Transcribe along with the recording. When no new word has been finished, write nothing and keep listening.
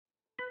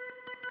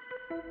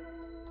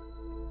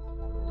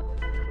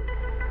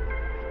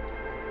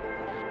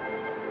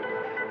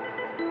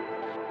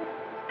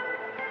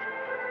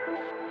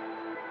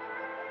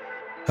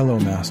Hello,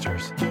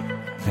 Masters,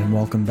 and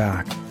welcome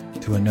back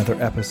to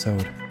another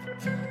episode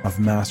of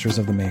Masters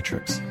of the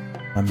Matrix.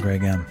 I'm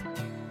Greg M.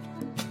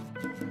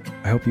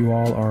 I hope you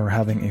all are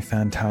having a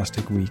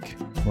fantastic week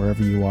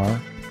wherever you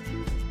are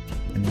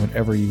and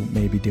whatever you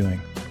may be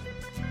doing.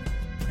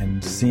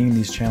 And seeing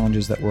these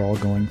challenges that we're all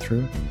going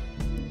through,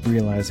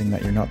 realizing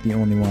that you're not the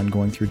only one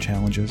going through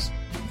challenges.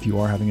 If you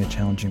are having a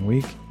challenging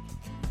week,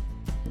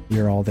 we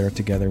are all there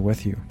together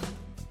with you,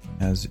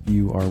 as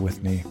you are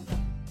with me.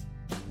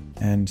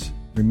 And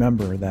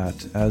remember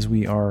that as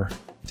we are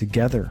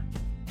together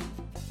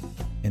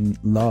in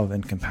love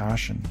and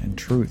compassion and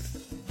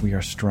truth, we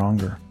are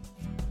stronger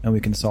and we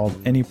can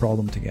solve any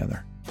problem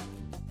together.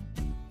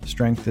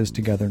 Strength is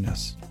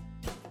togetherness.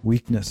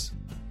 Weakness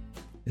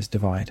is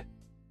divide.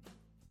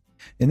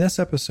 In this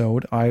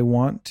episode, I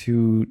want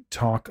to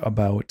talk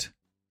about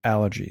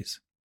allergies.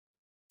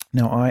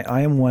 Now,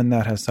 I am one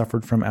that has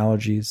suffered from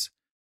allergies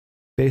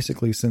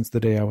basically since the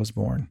day I was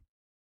born.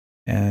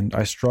 And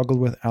I struggled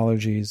with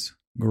allergies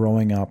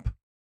growing up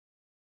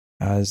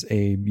as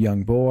a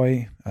young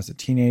boy, as a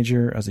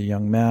teenager, as a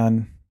young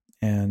man.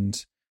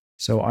 And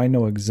so I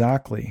know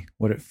exactly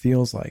what it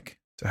feels like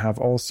to have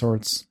all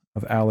sorts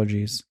of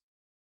allergies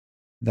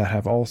that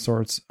have all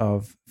sorts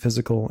of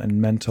physical and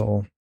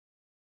mental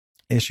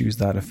issues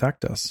that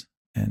affect us.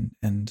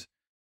 And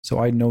so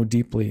I know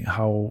deeply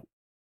how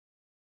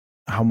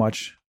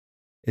much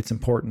it's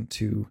important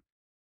to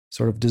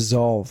sort of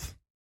dissolve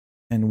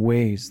in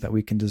ways that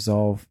we can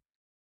dissolve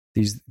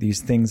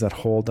these things that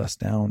hold us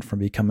down from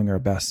becoming our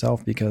best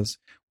self, because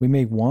we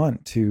may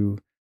want to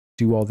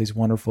do all these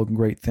wonderful,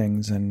 great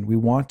things, and we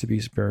want to be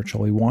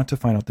spiritual, we want to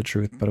find out the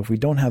truth, but if we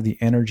don't have the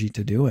energy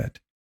to do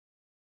it,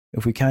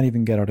 if we can't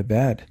even get out of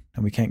bed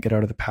and we can't get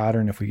out of the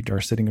pattern if we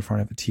are sitting in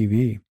front of a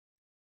TV,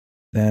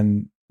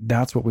 then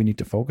that's what we need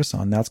to focus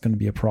on. That's going to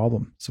be a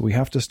problem. So we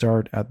have to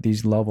start at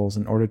these levels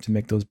in order to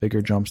make those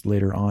bigger jumps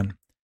later on.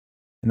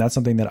 And that's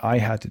something that I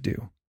had to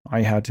do.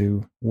 I had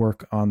to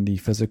work on the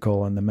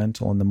physical and the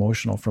mental and the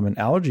emotional from an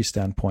allergy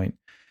standpoint.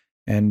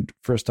 And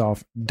first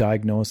off,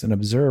 diagnose and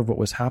observe what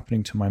was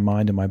happening to my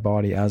mind and my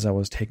body as I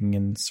was taking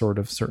in sort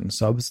of certain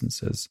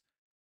substances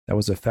that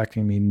was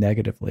affecting me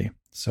negatively.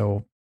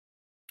 So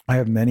I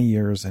have many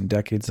years and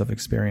decades of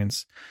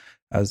experience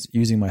as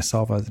using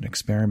myself as an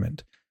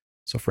experiment.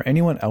 So for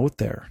anyone out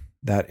there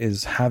that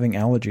is having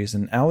allergies,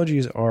 and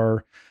allergies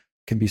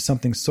can be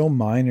something so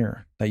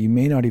minor that you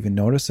may not even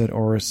notice it,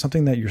 or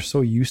something that you're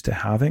so used to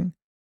having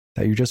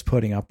that you're just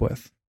putting up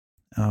with,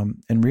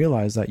 and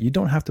realize that you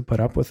don't have to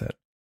put up with it.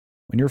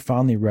 When you're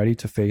finally ready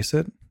to face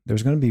it,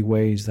 there's going to be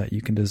ways that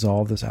you can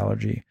dissolve this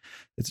allergy.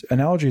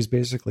 An allergy is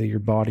basically your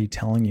body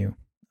telling you,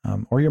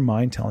 or your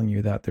mind telling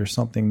you that there's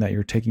something that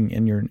you're taking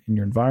in your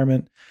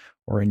environment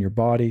or in your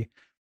body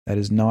that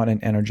is not an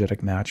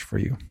energetic match for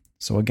you.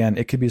 So again,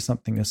 it could be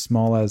something as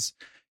small as,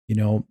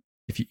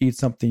 if you eat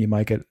something, you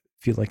might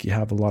feel like you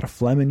have a lot of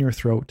phlegm in your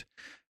throat,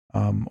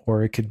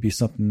 or it could be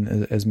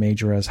something as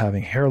major as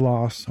having hair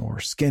loss or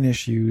skin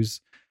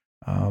issues,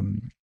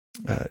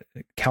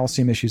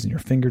 calcium issues in your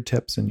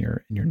fingertips and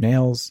your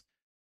nails.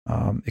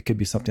 It could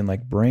be something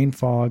like brain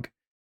fog.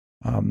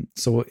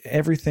 So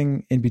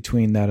everything in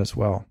between that as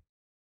well.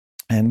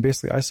 And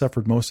basically, I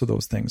suffered most of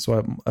those things.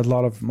 So a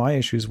lot of my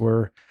issues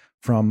were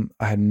I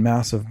had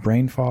massive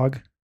brain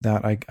fog,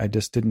 that I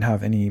just didn't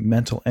have any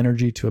mental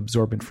energy to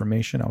absorb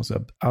information. I was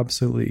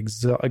absolutely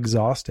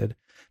exhausted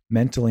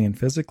mentally and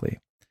physically.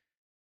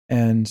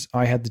 And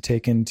I had to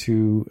take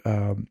into,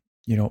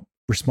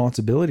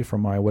 responsibility for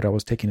what I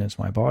was taking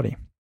into my body.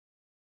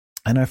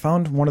 And I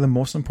found one of the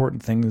most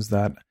important things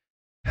that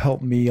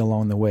helped me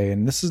along the way.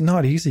 And this is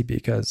not easy,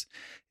 because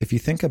if you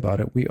think about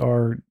it, we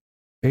are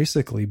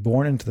basically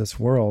born into this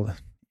world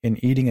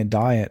in eating a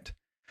diet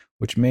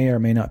which may or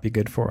may not be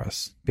good for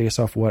us based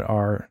off what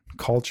our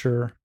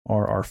culture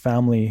or our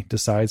family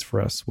decides for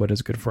us what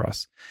is good for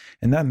us.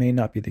 And that may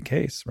not be the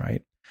case,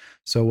 right?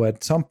 So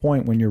at some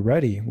point when you're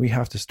ready, we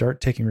have to start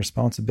taking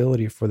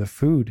responsibility for the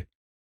food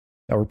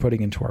that we're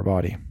putting into our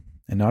body.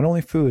 And not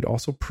only food,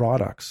 also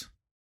products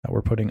that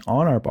we're putting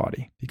on our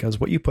body. Because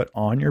what you put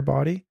on your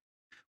body,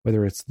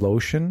 whether it's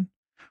lotion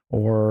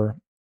or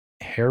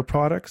hair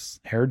products,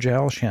 hair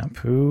gel,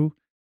 shampoo,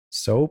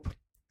 soap,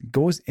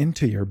 goes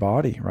into your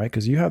body, right?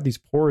 Because you have these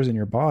pores in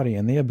your body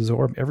and they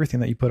absorb everything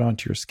that you put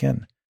onto your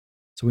skin.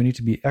 So we need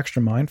to be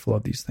extra mindful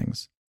of these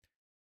things.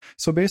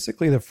 So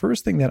basically, the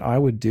first thing that I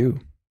would do,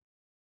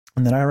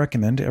 and that I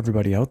recommend to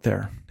everybody out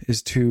there,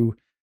 is to,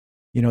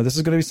 this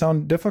is going to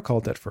sound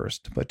difficult at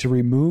first, but to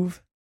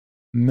remove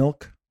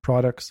milk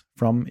products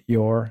from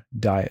your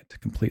diet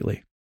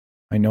completely.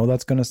 I know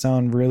that's going to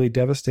sound really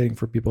devastating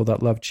for people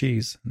that love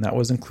cheese, and that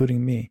was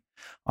including me.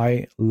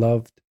 I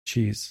loved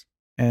cheese.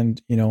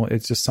 And,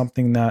 it's just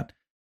something that,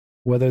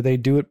 whether they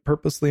do it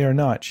purposely or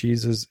not,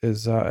 cheese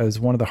is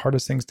one of the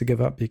hardest things to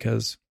give up,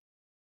 because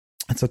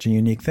it's such a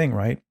unique thing,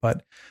 right?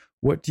 But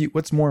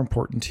what's more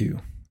important to you?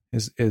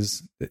 Is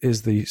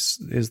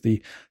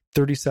the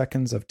 30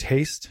 seconds of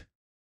taste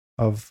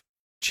of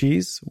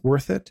cheese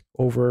worth it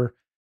over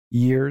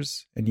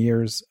years and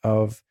years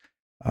of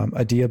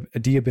a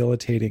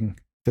debilitating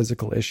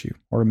physical issue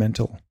or a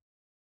mental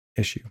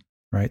issue,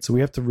 right? So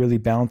we have to really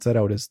balance that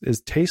out.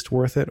 Is taste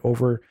worth it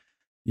over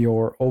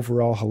your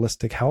overall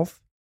holistic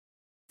health?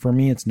 For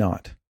me, it's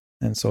not.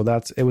 And so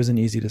it was an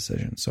easy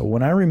decision. So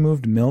when I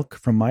removed milk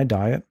from my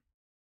diet,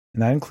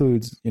 and that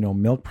includes,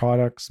 milk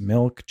products,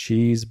 milk,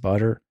 cheese,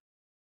 butter,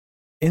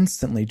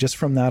 instantly, just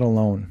from that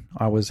alone,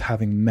 I was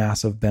having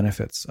massive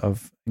benefits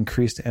of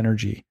increased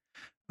energy,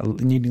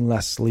 needing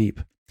less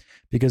sleep,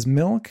 because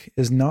milk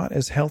is not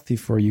as healthy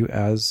for you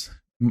as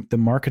the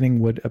marketing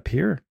would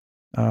appear,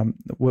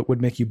 what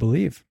would make you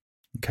believe.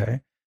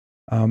 Okay.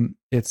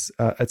 It's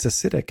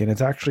acidic, and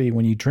it's actually,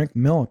 when you drink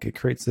milk, it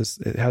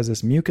has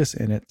this mucus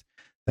in it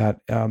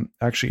that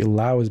actually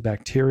allows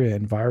bacteria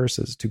and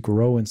viruses to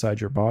grow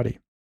inside your body.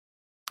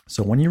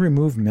 So when you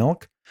remove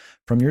milk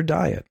from your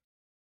diet,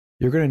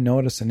 you're going to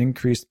notice an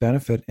increased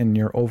benefit in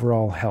your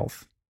overall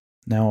health.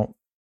 Now,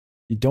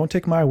 you don't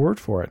take my word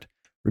for it.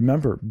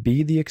 Remember,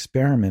 be the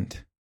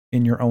experiment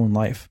in your own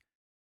life.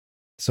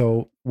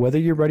 So whether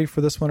you're ready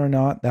for this one or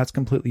not, that's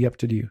completely up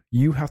to you.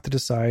 You have to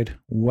decide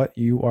what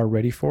you are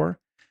ready for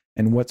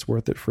and what's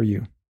worth it for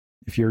you.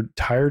 If you're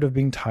tired of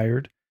being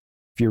tired,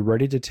 if you're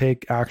ready to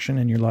take action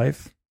in your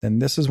life, then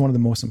this is one of the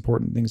most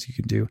important things you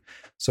can do.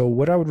 So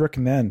what I would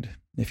recommend,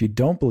 if you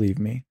don't believe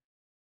me,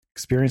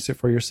 experience it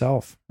for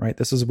yourself, right?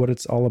 This is what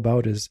it's all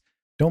about, is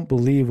don't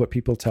believe what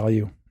people tell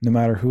you, no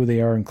matter who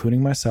they are,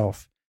 including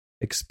myself.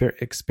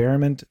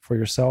 Experiment for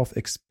yourself,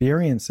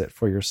 experience it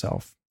for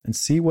yourself, and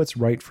see what's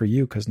right for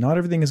you, because not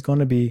everything is going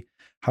to be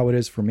how it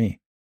is for me.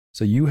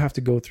 So you have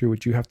to go through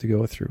what you have to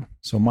go through.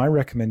 So my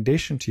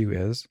recommendation to you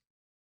is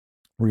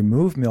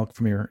remove milk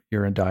from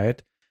your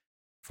diet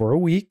for a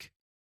week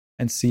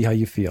and see how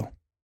you feel.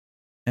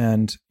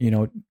 And,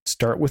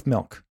 start with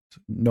milk.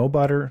 No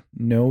butter,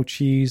 no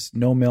cheese,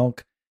 no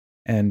milk,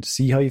 and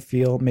see how you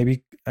feel.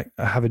 Maybe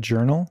have a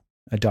journal,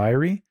 a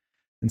diary,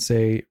 and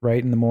say,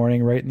 write in the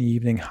morning, write in the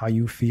evening, how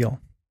you feel.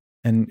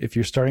 And if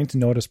you're starting to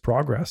notice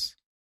progress,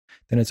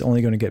 then it's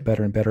only going to get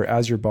better and better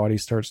as your body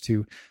starts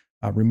to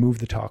remove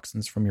the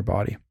toxins from your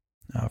body,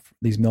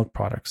 these milk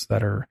products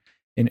that are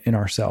in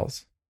our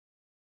cells.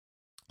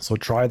 So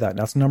try that.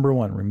 That's number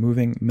one,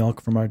 removing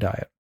milk from our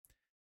diet.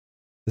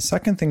 The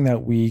second thing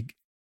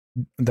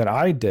that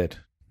I did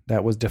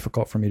that was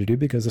difficult for me to do,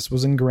 because this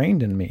was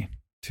ingrained in me,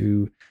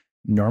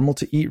 normal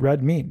to eat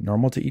red meat,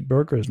 normal to eat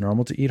burgers,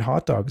 normal to eat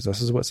hot dogs.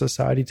 This is what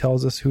society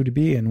tells us who to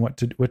be and what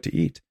to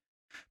eat.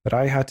 But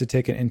I had to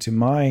take it into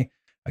my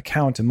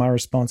account and my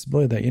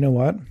responsibility that, you know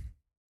what,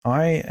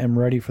 I am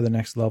ready for the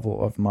next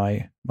level of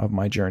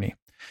my journey.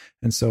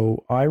 And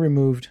so I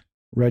removed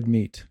red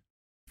meat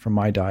from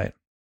my diet,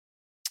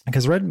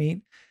 because red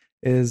meat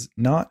is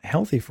not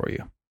healthy for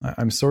you.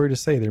 I'm sorry to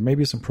say, there may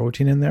be some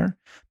protein in there,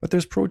 but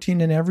there's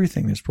protein in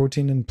everything. There's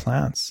protein in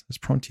plants. There's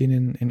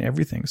protein in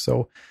everything.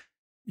 So,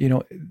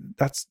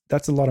 that's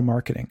a lot of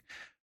marketing.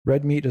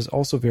 Red meat is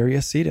also very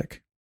acidic.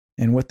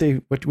 And what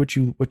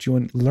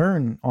you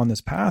learn on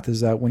this path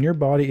is that when your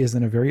body is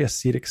in a very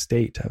acidic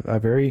state, a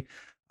very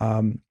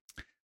a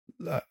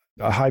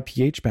high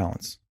pH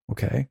balance,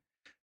 okay,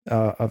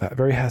 of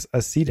very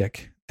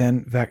acidic,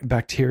 then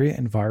bacteria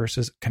and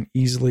viruses can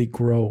easily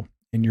grow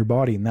in your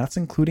body, and that's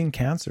including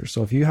cancer.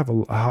 So if you have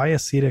a high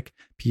acidic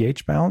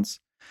pH balance,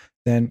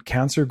 then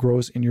cancer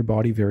grows in your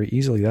body very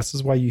easily. This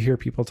is why you hear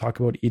people talk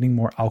about eating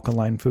more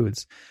alkaline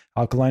foods.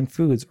 Alkaline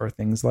foods are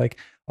things like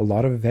a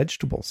lot of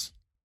vegetables.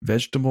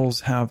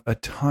 Vegetables have a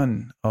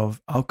ton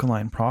of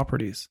alkaline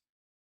properties,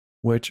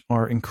 which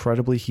are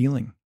incredibly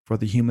healing for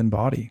the human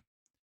body.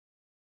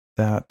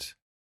 That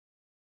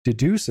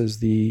deduces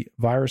the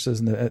viruses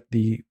and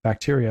the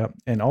bacteria,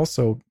 and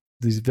also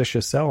these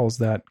vicious cells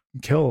that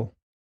kill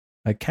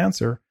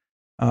cancer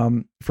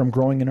from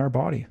growing in our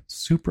body.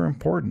 Super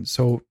important.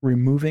 So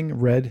removing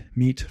red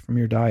meat from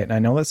your diet. And I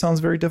know that sounds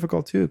very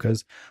difficult too,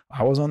 because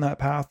I was on that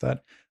path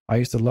that I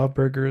used to love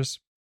burgers.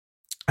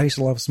 I used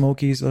to love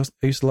Smokies. I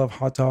used to love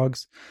hot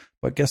dogs.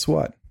 But guess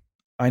what?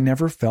 I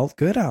never felt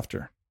good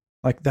after.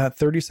 Like that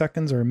 30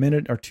 seconds or a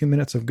minute or 2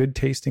 minutes of good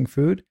tasting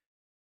food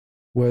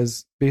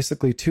was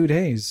basically 2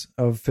 days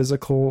of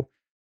physical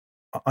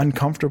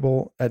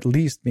uncomfortable, at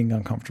least being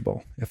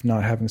uncomfortable, if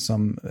not having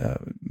some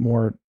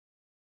more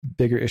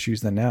bigger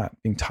issues than that,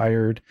 being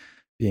tired,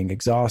 being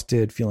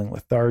exhausted, feeling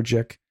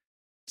lethargic.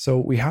 So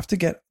we have to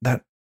get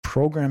that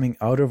programming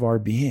out of our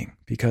being,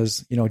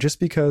 because, just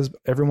because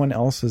everyone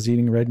else is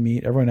eating red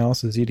meat, everyone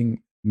else is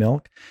eating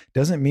milk,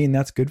 doesn't mean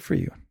that's good for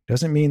you.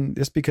 Doesn't mean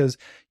just because,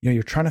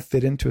 you're trying to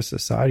fit into a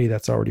society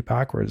that's already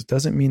backwards,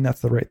 doesn't mean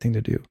that's the right thing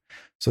to do.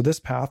 So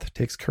this path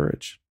takes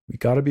courage. We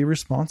got to be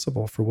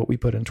responsible for what we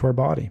put into our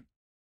body.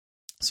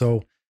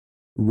 So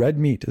red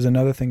meat is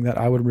another thing that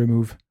I would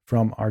remove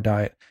from our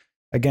diet.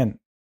 Again,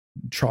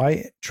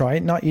 try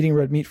not eating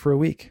red meat for a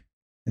week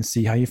and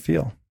see how you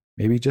feel.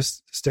 Maybe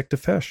just stick to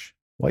fish,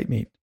 white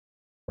meat,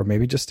 or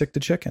maybe just stick to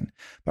chicken.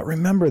 But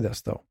remember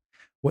this though,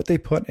 what they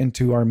put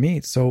into our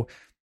meat. So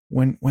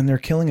when they're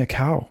killing a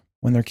cow,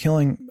 when they're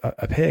killing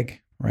a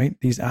pig, right?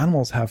 These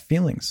animals have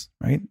feelings,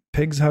 right?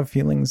 Pigs have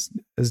feelings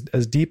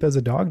as deep as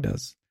a dog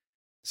does.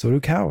 So do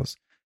cows.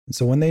 And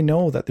so when they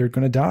know that they're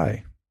going to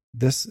die,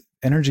 this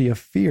energy of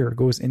fear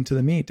goes into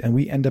the meat, and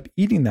we end up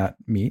eating that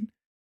meat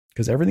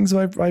because everything's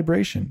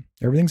vibration,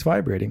 everything's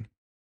vibrating,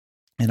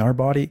 and our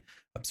body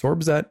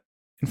absorbs that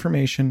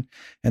information,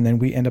 and then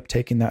we end up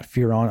taking that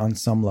fear on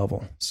some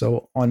level.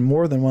 So on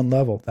more than one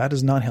level, that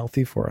is not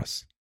healthy for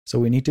us. So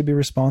we need to be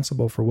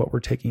responsible for what we're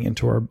taking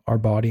into our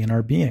body and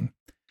our being.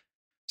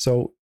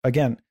 So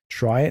again,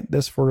 try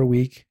this for a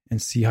week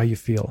and see how you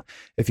feel.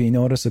 If you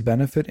notice a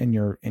benefit in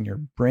your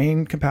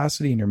brain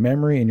capacity, in your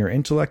memory, in your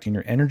intellect, in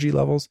your energy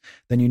levels,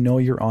 then you know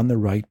you're on the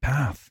right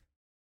path.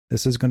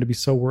 This is going to be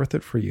so worth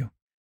it for you.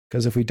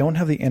 Because if we don't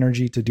have the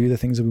energy to do the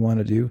things that we want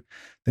to do,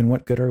 then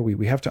what good are we?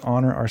 We have to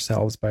honor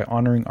ourselves by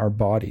honoring our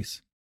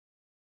bodies.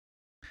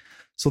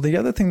 So the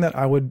other thing that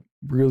I would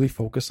really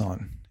focus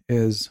on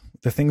is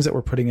the things that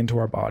we're putting into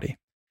our body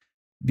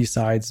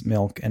besides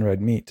milk and red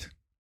meat.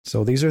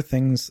 So these are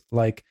things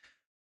like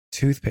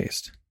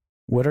toothpaste.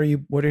 What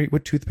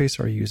toothpaste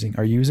are you using?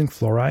 Are you using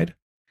fluoride?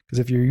 Because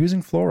if you're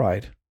using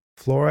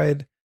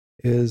fluoride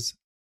is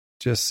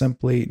just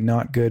simply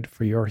not good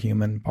for your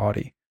human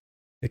body.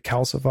 It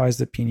calcifies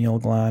the pineal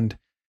gland.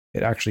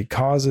 It actually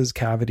causes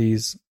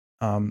cavities.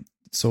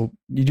 So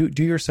you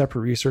do your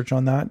separate research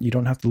on that. You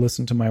don't have to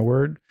listen to my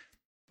word,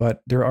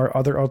 but there are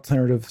other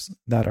alternatives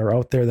that are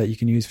out there that you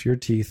can use for your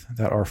teeth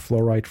that are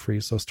fluoride free.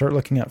 So start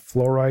looking at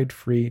fluoride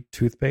free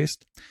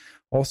toothpaste.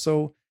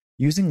 Also,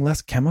 using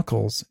less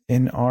chemicals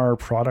in our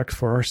products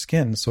for our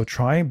skin. So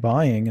try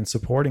buying and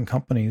supporting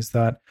companies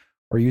that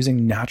are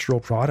using natural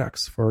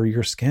products for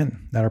your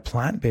skin that are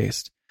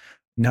plant-based.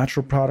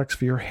 Natural products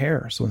for your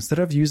hair. So instead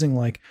of using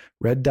like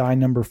red dye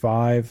number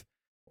 5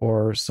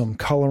 or some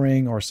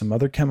coloring or some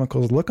other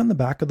chemicals, look on the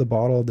back of the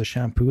bottle of the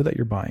shampoo that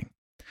you're buying.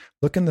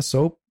 Look in the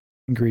soap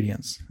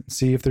ingredients and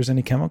see if there's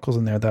any chemicals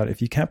in there that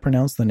if you can't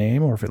pronounce the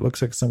name or if it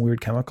looks like some weird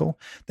chemical,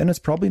 then it's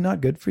probably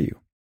not good for you.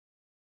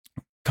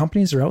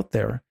 Companies are out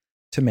there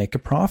to make a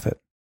profit.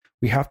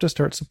 We have to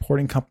start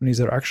supporting companies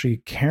that are actually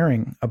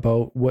caring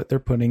about what they're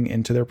putting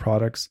into their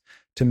products,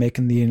 to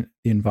making the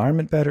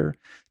environment better,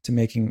 to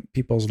making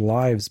people's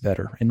lives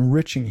better,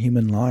 enriching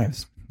human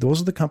lives.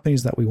 Those are the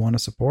companies that we want to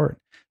support.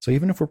 So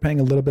even if we're paying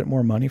a little bit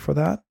more money for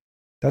that,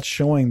 that's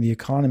showing the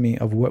economy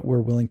of what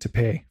we're willing to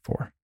pay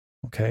for.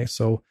 Okay,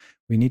 so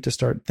we need to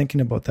start thinking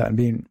about that and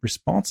being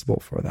responsible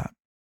for that.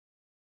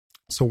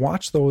 So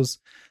watch those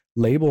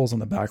labels on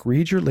the back.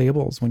 Read your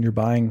labels when you're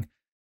buying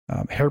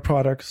hair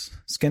products,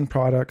 skin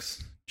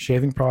products,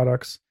 shaving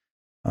products.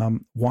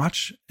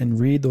 Watch and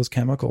read those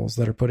chemicals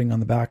that are putting on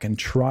the back and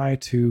try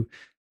to,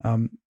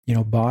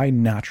 buy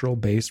natural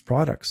based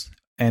products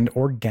and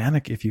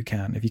organic if you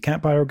can. If you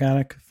can't buy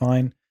organic,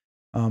 fine.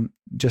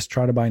 Just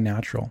try to buy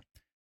natural.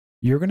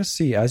 You're going to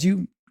see as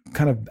you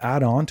kind of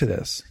add on to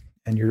this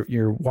and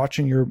you're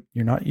watching you're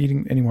not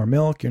eating any more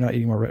milk, you're not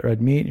eating more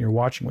red meat, and you're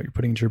watching what you're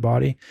putting into your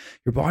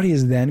body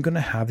is then going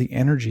to have the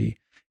energy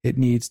it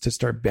needs to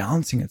start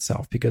balancing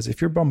itself. Because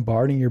if you're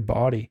bombarding your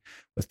body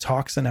with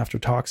toxin after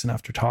toxin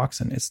after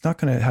toxin, it's not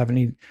going to have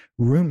any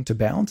room to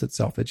balance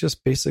itself. It's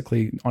just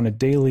basically on a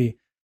daily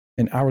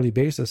and hourly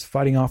basis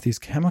fighting off these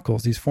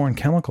chemicals, these foreign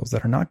chemicals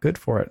that are not good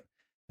for it.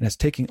 And it's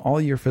taking all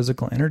your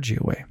physical energy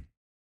away.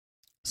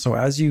 So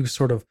as you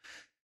sort of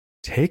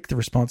take the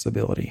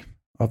responsibility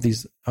of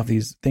these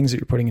things that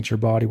you're putting into your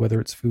body, whether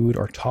it's food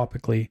or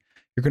topically,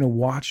 you're going to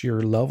watch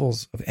your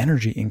levels of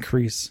energy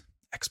increase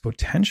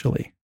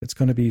exponentially. It's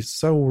going to be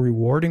so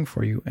rewarding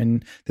for you.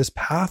 And this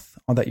path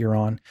that you're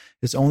on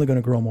is only going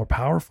to grow more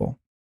powerful.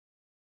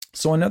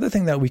 So another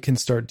thing that we can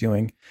start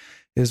doing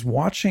is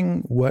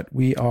watching what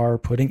we are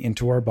putting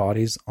into our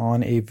bodies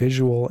on a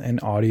visual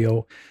and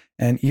audio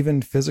and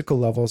even physical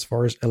level as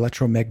far as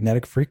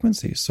electromagnetic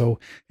frequencies. So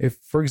if,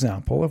 for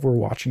example, if we're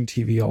watching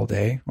TV all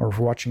day, or if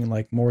we're watching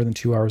like more than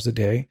 2 hours a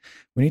day,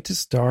 we need to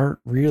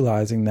start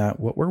realizing that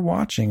what we're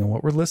watching and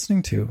what we're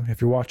listening to, if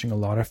you're watching a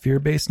lot of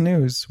fear-based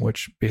news,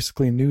 which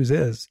basically news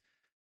is,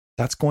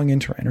 that's going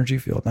into our energy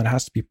field. And that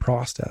has to be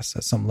processed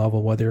at some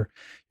level, whether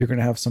you're going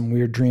to have some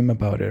weird dream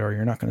about it, or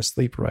you're not going to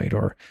sleep right,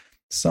 or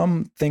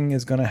something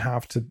is going to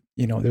have to,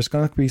 there's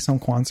going to be some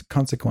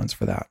consequence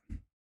for that.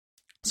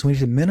 So we need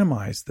to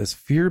minimize this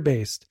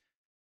fear-based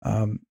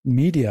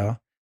media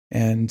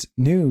and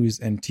news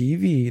and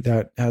TV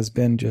that has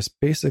been just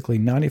basically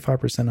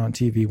 95% on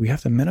TV. We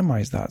have to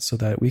minimize that so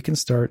that we can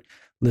start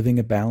living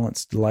a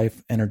balanced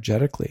life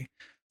energetically.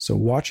 So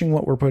watching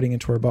what we're putting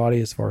into our body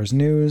as far as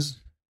news,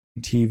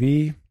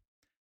 TV,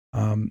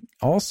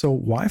 also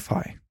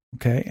Wi-Fi,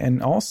 okay?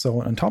 And also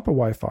on top of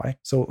Wi-Fi,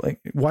 so like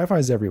Wi-Fi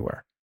is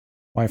everywhere.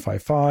 Wi-Fi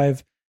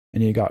 5,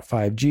 and you got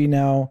 5G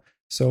now.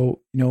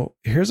 So,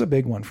 here's a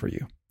big one for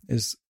you,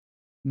 is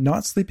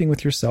not sleeping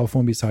with your cell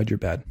phone beside your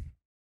bed.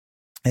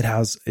 It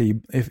has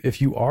if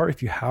you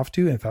have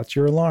to, if that's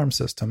your alarm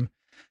system,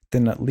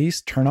 then at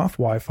least turn off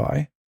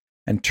Wi-Fi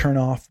and turn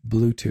off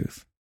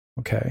Bluetooth.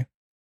 Okay.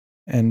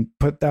 and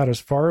put that as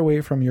far away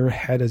from your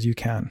head as you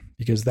can,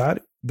 because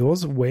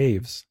those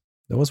waves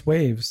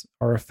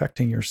are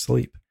affecting your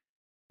sleep.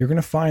 You're going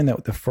to find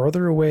that the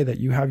further away that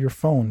you have your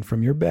phone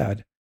from your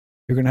bed,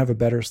 you're going to have a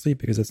better sleep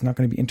because it's not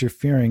going to be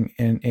interfering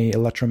in a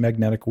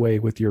electromagnetic way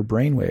with your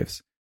brain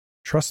waves.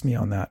 Trust me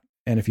on that.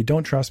 And if you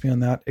don't trust me on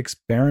that,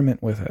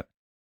 experiment with it.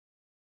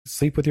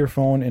 Sleep with your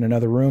phone in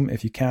another room.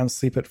 If you can,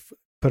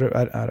 put it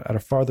at a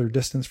farther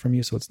distance from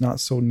you so it's not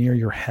so near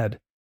your head,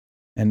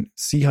 and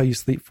see how you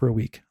sleep for a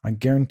week. I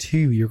guarantee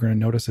you're going to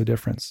notice a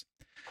difference.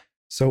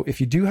 So if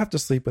you do have to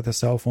sleep with a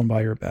cell phone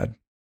by your bed,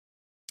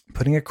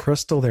 putting a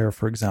crystal there,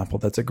 for example,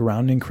 that's a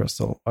grounding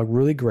crystal. A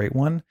really great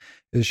one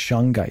is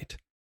shungite.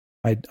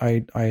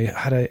 I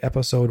had an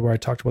episode where I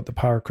talked about the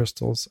power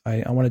crystals.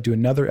 I want to do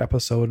another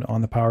episode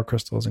on the power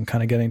crystals and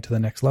kind of getting to the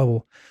next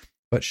level.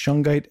 But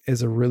shungite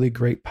is a really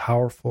great,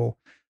 powerful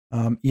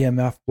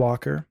EMF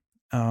blocker.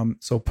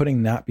 So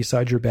putting that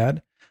beside your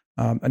bed.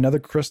 Another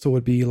crystal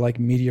would be like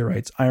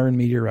meteorites, iron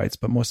meteorites,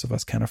 but most of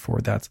us can't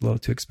afford that. It's a little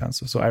too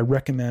expensive. So I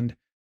recommend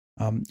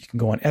you can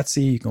go on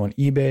Etsy, you can go on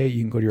eBay,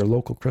 you can go to your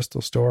local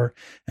crystal store,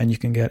 and you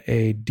can get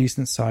a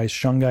decent sized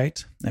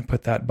shungite and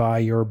put that by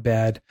your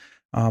bed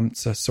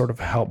to sort of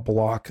help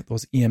block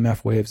those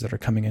EMF waves that are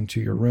coming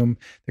into your room.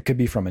 It could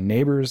be from a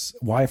neighbor's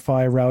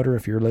Wi-Fi router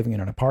if you're living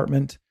in an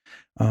apartment.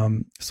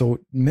 So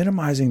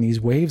minimizing these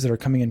waves that are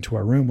coming into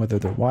our room, whether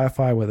they're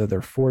Wi-Fi, whether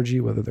they're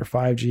 4G, whether they're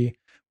 5G,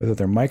 whether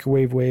they're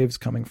microwave waves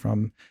coming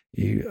from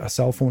a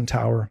cell phone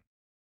tower,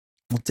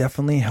 will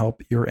definitely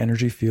help your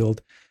energy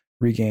field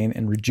regain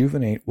and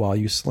rejuvenate while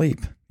you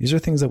sleep. These are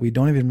things that we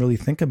don't even really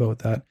think about,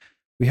 that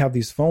we have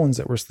these phones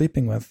that we're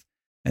sleeping with,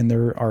 and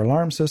they're our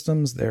alarm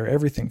systems, they're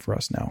everything for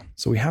us now.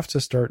 So we have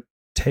to start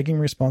taking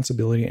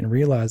responsibility and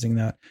realizing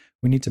that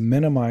we need to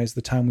minimize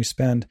the time we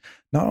spend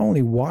not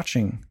only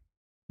watching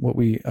what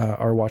we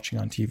are watching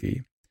on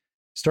TV,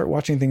 start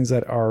watching things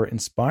that are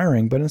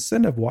inspiring, but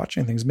instead of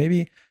watching things,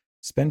 maybe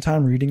spend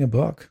time reading a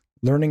book,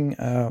 learning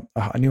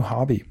a new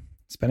hobby,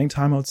 spending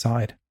time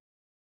outside,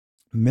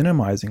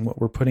 minimizing what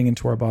we're putting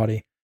into our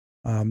body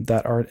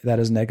that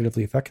is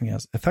negatively affecting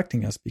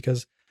us,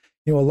 because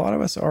a lot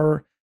of us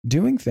are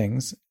doing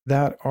things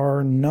that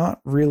are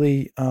not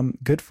really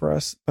good for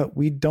us, but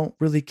we don't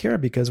really care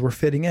because we're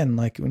fitting in.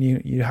 Like when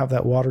you have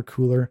that water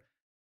cooler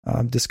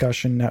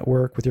discussion at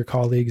work with your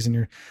colleagues,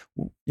 and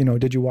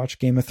did you watch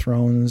Game of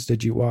Thrones?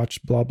 Did you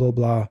watch blah, blah,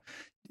 blah?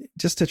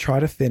 Just to try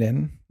to fit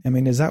in. I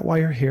mean, is that why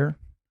you're here?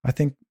 I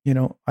think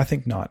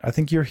not. I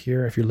think you're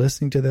here. If you're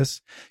listening to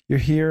this, you're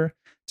here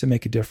to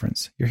make a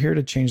difference. You're here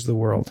to change the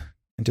world.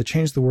 And to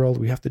change the world,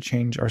 we have to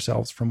change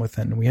ourselves from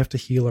within, and we have to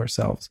heal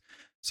ourselves.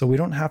 So we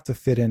don't have to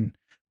fit in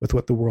with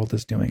what the world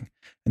is doing.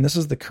 And this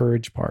is the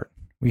courage part.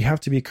 We have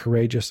to be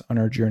courageous on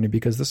our journey,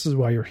 because this is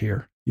why you're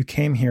here. You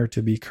came here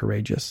to be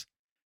courageous.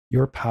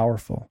 You're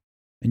powerful.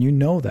 And you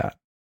know that.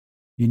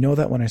 You know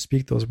that when I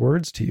speak those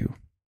words to you,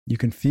 you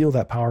can feel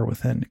that power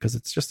within, because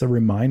it's just a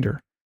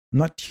reminder. I'm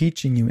not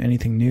teaching you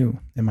anything new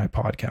in my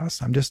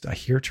podcast. I'm just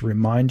here to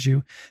remind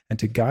you and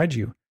to guide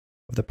you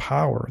of the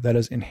power that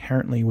is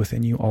inherently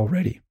within you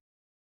already.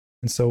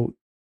 And so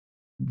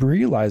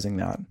realizing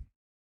that,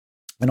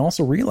 and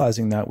also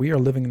realizing that we are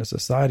living in a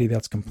society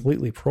that's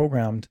completely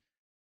programmed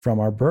from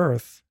our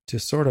birth to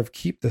sort of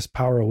keep this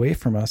power away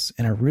from us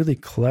in a really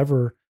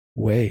clever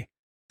way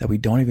that we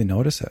don't even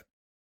notice it.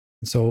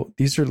 And so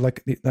these are,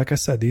 like I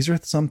said, these are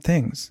some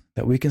things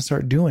that we can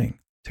start doing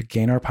to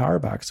gain our power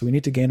back. So we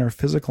need to gain our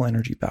physical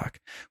energy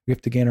back. We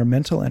have to gain our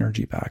mental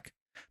energy back.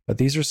 But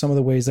these are some of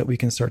the ways that we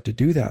can start to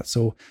do that.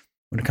 So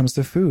when it comes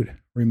to food,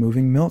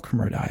 removing milk from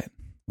our diet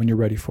when you're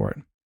ready for it.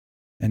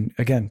 And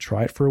again,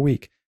 try it for a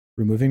week.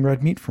 Removing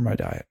red meat from our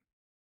diet.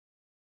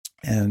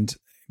 And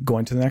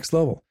going to the next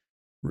level,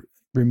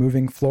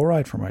 removing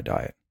fluoride from our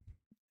diet.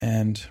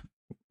 And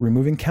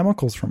removing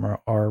chemicals from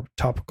our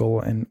topical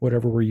and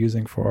whatever we're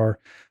using for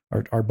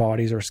our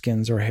bodies, our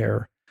skins, our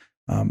hair,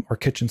 our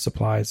kitchen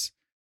supplies.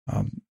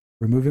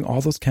 Removing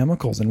all those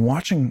chemicals and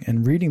watching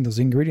and reading those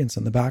ingredients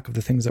on the back of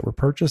the things that we're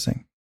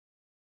purchasing.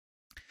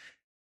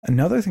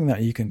 Another thing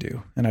that you can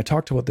do, and I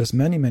talked about this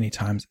many, many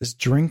times, is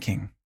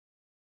drinking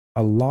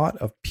a lot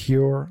of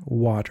pure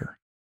water.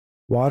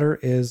 Water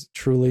is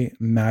truly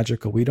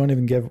magical. We don't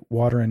even give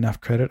water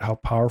enough credit how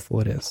powerful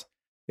it is.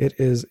 It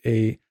is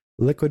a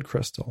liquid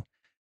crystal.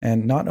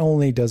 And not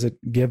only does it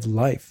give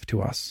life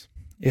to us,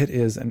 it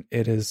is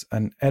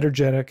an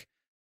energetic,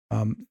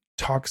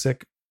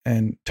 toxic,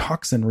 and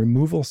toxin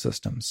removal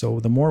system. So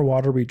the more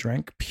water we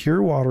drink,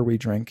 pure water we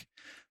drink,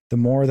 the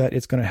more that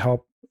it's going to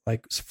help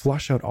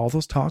flush out all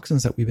those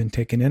toxins that we've been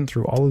taking in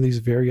through all of these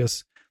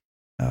various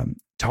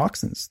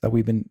toxins that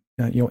we've been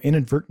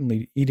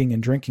inadvertently eating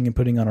and drinking and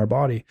putting on our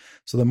body.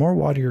 So the more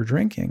water you're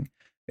drinking,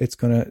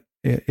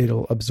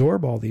 it'll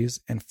absorb all these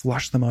and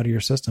flush them out of your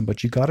system.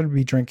 But you got to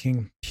be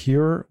drinking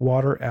pure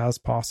water as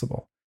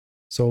possible.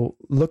 So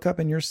look up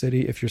in your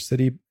city. If your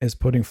city is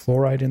putting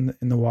fluoride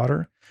in the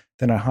water,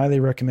 then I highly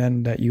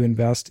recommend that you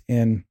invest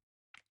in,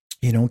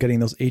 getting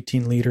those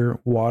 18-liter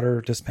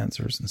water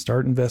dispensers and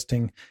start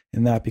investing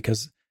in that,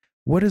 because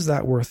What is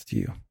that worth to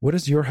you? What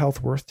is your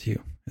health worth to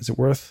you? Is it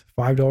worth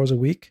 $5 a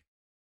week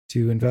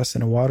to invest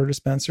in a water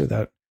dispenser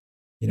that,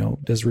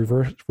 does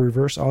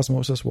reverse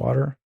osmosis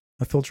water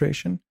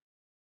filtration?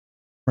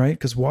 Right?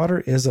 Because water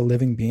is a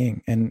living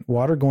being, and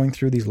water going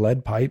through these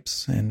lead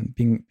pipes and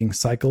being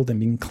cycled and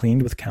being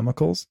cleaned with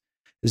chemicals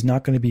is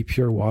not going to be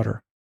pure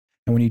water.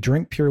 And when you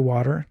drink pure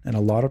water and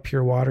a lot of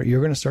pure water, you're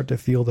going to start to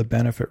feel the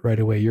benefit right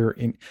away. Your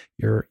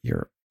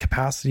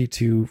capacity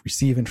to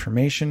receive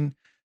information,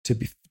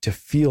 to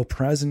feel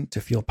present,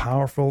 to feel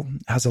powerful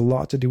has a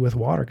lot to do with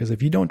water. Because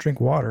if you don't drink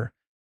water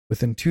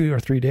within 2 or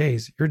 3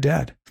 days, you're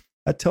dead.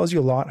 That tells you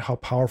a lot how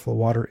powerful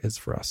water is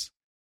for us.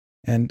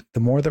 And the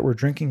more that we're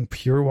drinking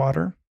pure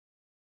water,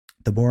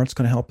 the more it's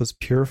going to help us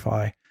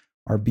purify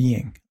our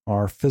being,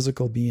 our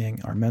physical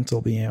being, our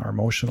mental being, our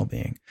emotional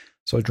being.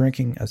 So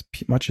drinking as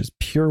much as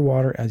pure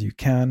water as you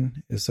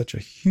can is such a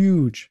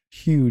huge,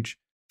 huge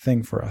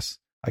thing for us.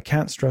 I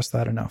can't stress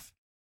that enough.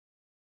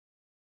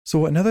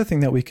 So another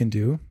thing that we can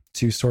do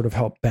to sort of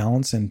help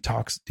balance and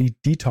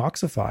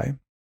detoxify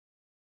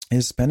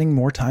is spending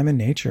more time in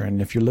nature.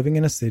 And if you're living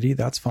in a city,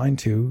 that's fine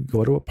too.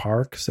 Go to a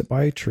park, sit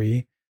by a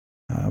tree,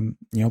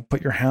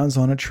 put your hands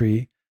on a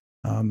tree,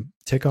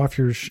 take off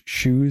your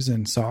shoes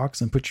and socks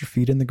and put your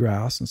feet in the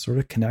grass and sort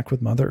of connect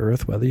with Mother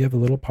Earth, whether you have a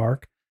little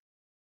park.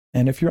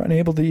 And if you're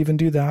unable to even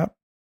do that,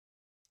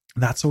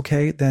 that's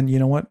okay. Then you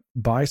know what?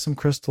 Buy some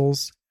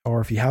crystals,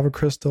 or if you have a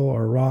crystal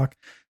or a rock,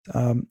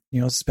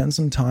 spend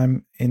some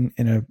time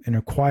in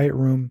a quiet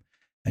room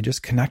and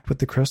just connect with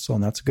the crystal.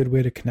 And that's a good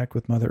way to connect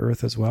with Mother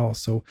Earth as well.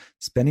 So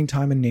spending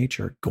time in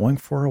nature, going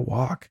for a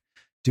walk,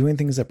 doing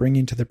things that bring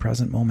you to the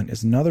present moment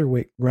is another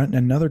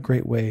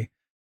great way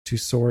to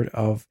sort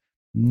of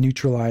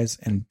neutralize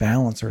and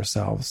balance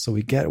ourselves. So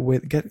we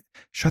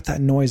shut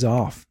that noise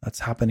off that's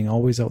happening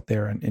always out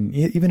there, and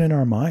even in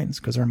our minds,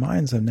 because our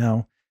minds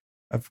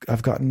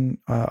have gotten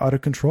out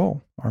of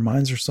control. Our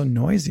minds are so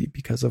noisy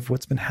because of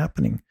what's been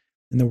happening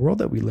in the world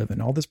that we live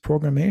in. All this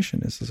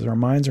programmation is that our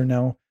minds are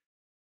now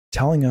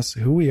telling us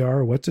who we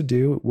are, what to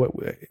do, what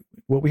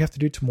we have to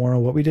do tomorrow,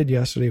 what we did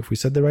yesterday, if we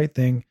said the right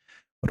thing,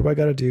 what do I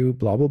got to do,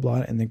 blah, blah,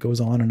 blah. And it goes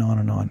on and on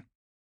and on.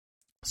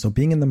 So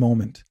being in the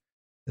moment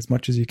as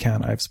much as you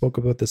can, I've spoke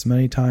about this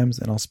many times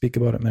and I'll speak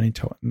about it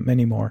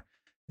many more,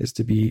 is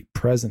to be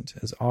present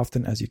as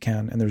often as you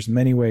can. And there's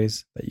many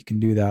ways that you can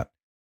do that.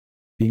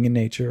 Being in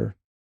nature,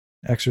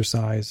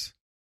 exercise,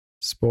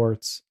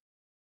 sports,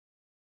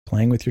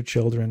 playing with your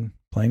children,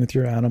 playing with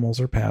your animals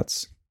or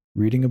pets,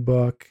 reading a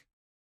book,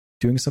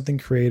 doing something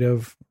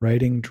creative,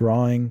 writing,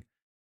 drawing,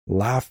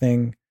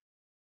 laughing.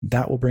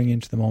 That will bring you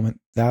into the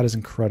moment. That is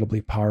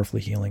incredibly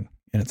powerfully healing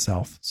in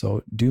itself.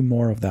 So do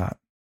more of that.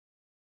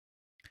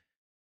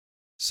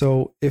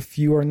 So if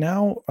you are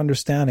now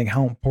understanding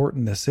how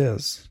important this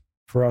is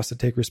for us to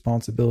take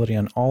responsibility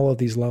on all of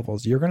these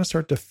levels, you're going to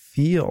start to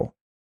feel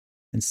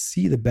and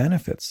see the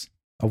benefits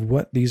of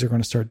what these are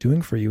going to start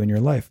doing for you in your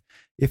life.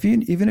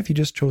 Even if you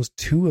just chose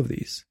 2 of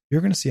these,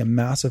 you're going to see a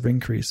massive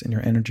increase in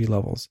your energy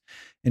levels,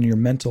 in your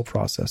mental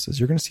processes.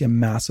 You're going to see a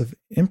massive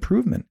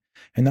improvement.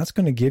 And that's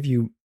going to give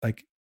you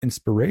like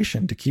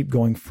inspiration to keep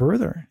going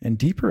further and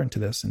deeper into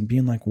this and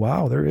being like,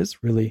 wow, there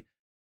is really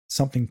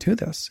something to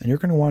this. And you're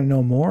going to want to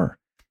know more.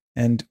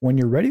 And when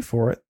you're ready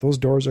for it, those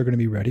doors are going to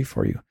be ready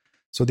for you.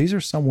 So these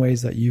are some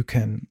ways that you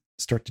can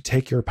start to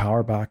take your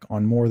power back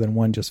on more than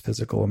one just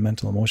physical and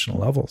mental, emotional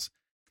levels.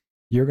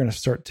 You're going to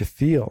start to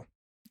feel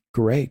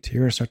great.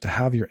 You're going to start to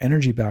have your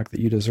energy back that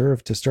you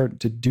deserve to start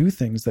to do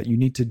things that you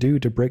need to do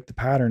to break the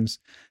patterns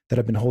that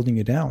have been holding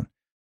you down.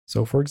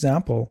 So for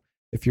example,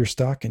 if you're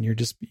stuck and you're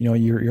just,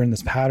 you're in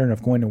this pattern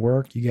of going to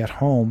work, you get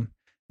home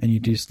and you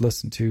just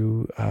listen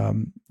to,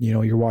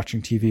 you're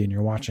watching TV and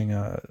you're watching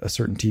a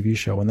certain TV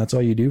show, and that's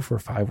all you do for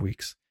 5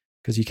 weeks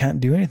because you can't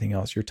do anything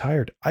else. You're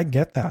tired. I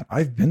get that.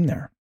 I've been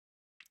there.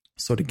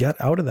 So to get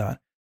out of that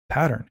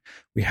pattern,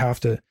 we have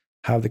to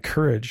have the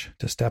courage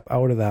to step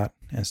out of that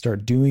and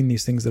start doing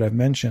these things that I've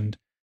mentioned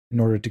in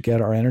order to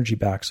get our energy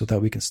back so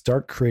that we can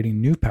start creating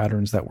new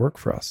patterns that work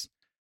for us.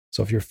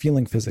 So if you're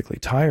feeling physically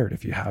tired,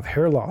 if you have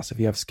hair loss, if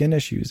you have skin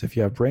issues, if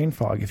you have brain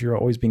fog, if you're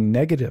always being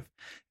negative,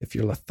 if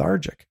you're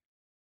lethargic,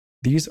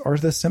 these are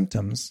the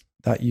symptoms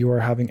that you are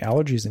having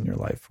allergies in your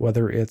life,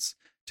 whether it's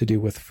to do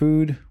with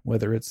food,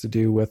 whether it's to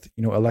do with,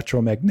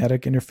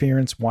 electromagnetic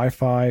interference,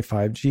 Wi-Fi,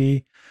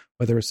 5G,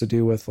 whether it's to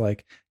do with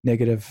like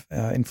negative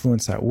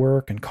influence at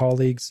work and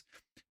colleagues.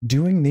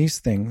 Doing these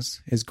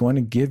things is going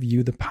to give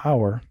you the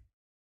power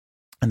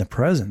and the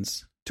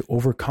presence to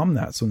overcome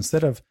that. So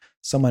instead of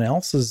someone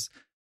else's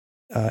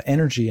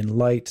energy and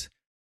light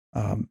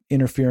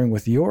interfering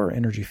with your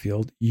energy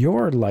field,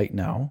 your light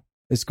now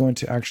is going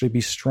to actually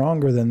be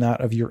stronger than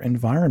that of your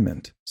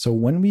environment. So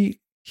when we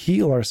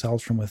heal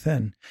ourselves from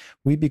within,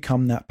 we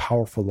become that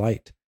powerful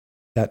light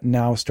that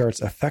now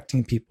starts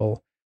affecting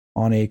people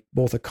on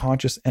both a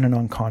conscious and an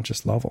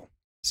unconscious level.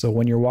 So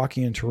when you're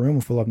walking into a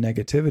room full of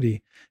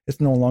negativity,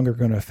 it's no longer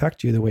going to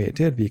affect you the way it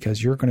did,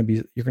 because you're going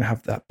to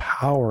have that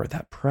power,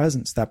 that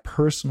presence, that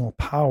personal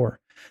power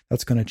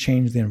that's going to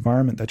change the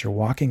environment that you're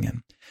walking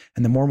in.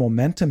 And the more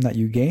momentum that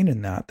you gain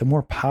in that, the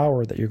more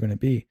power that you're going to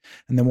be,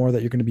 and the more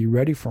that you're going to be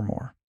ready for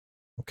more.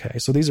 Okay,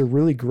 so these are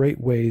really great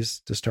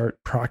ways to start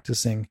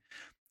practicing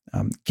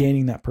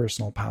gaining that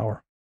personal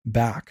power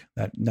back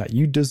that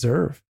you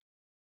deserve,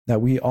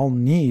 that we all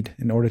need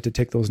in order to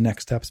take those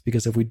next steps.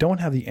 Because if we don't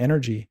have the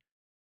energy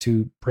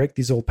to break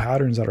these old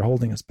patterns that are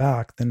holding us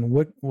back, then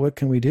what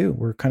can we do?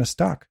 We're kind of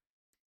stuck.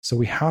 So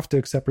we have to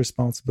accept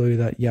responsibility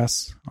that,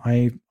 yes,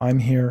 I'm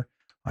here,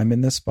 I'm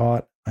in this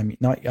spot, I'm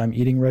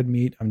eating red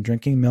meat, I'm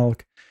drinking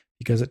milk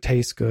because it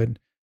tastes good.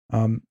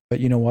 But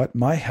you know what?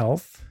 My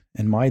health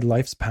and my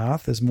life's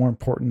path is more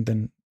important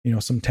than,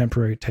 some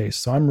temporary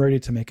taste. So I'm ready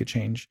to make a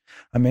change.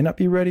 I may not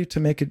be ready to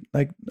make it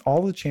like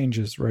all the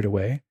changes right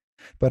away,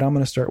 but I'm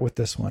going to start with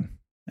this one.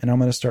 And I'm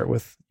going to start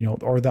with, I'm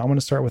going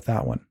to start with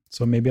that one.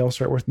 So maybe I'll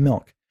start with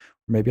milk,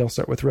 or maybe I'll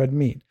start with red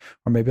meat,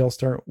 or maybe I'll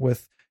start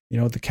with,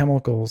 the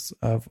chemicals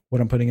of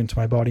what I'm putting into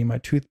my body, my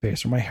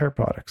toothpaste or my hair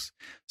products.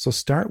 So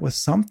start with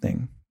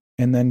something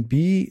and then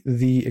be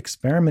the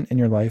experiment in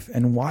your life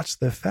and watch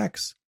the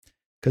effects.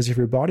 Because if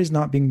your body's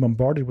not being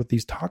bombarded with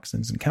these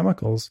toxins and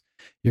chemicals,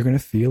 you're going to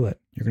feel it.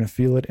 You're going to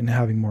feel it in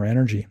having more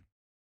energy,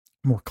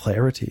 more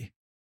clarity,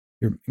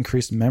 your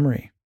increased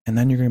memory. And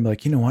then you're going to be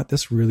like, you know what,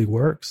 this really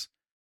works.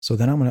 So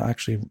then I'm going to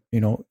actually,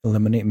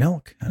 eliminate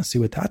milk and see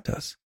what that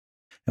does.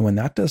 And when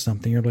that does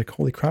something, you're like,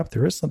 holy crap,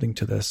 there is something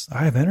to this.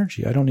 I have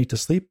energy. I don't need to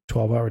sleep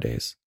 12-hour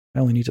days. I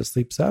only need to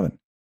sleep 7.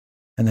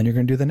 And then you're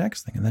going to do the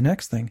next thing and the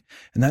next thing.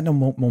 And that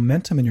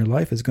momentum in your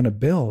life is going to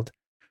build,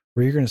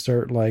 where you're going to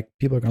start, like,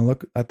 people are going to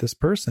look at this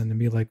person and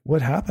be like,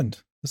 what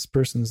happened? This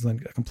person's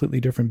like a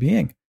completely different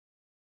being.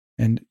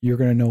 And you're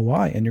going to know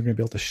why. And you're going to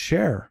be able to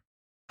share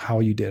how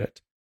you did it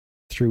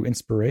through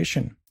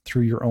inspiration,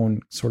 through your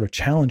own sort of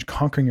challenge,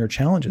 conquering your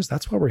challenges.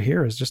 That's why we're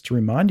here, is just to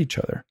remind each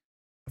other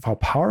of how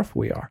powerful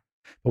we are.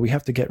 But we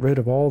have to get rid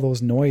of all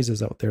those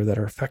noises out there that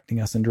are affecting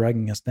us and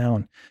dragging us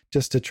down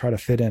just to try to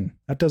fit in.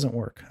 That doesn't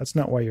work. That's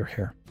not why you're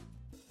here.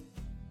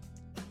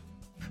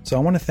 So I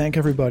want to thank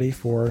everybody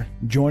for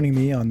joining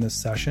me on this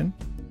session.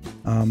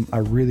 I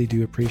really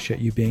do appreciate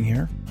you being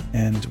here.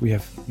 And we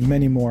have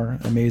many more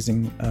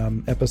amazing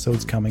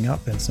episodes coming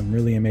up and some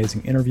really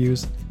amazing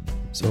interviews.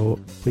 So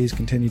please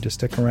continue to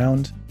stick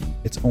around.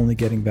 It's only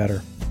getting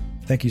better.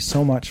 Thank you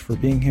so much for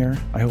being here.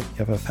 I hope you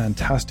have a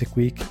fantastic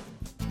week.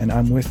 And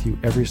I'm with you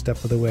every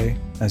step of the way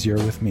as you're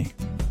with me.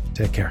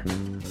 Take care.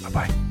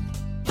 Bye-bye.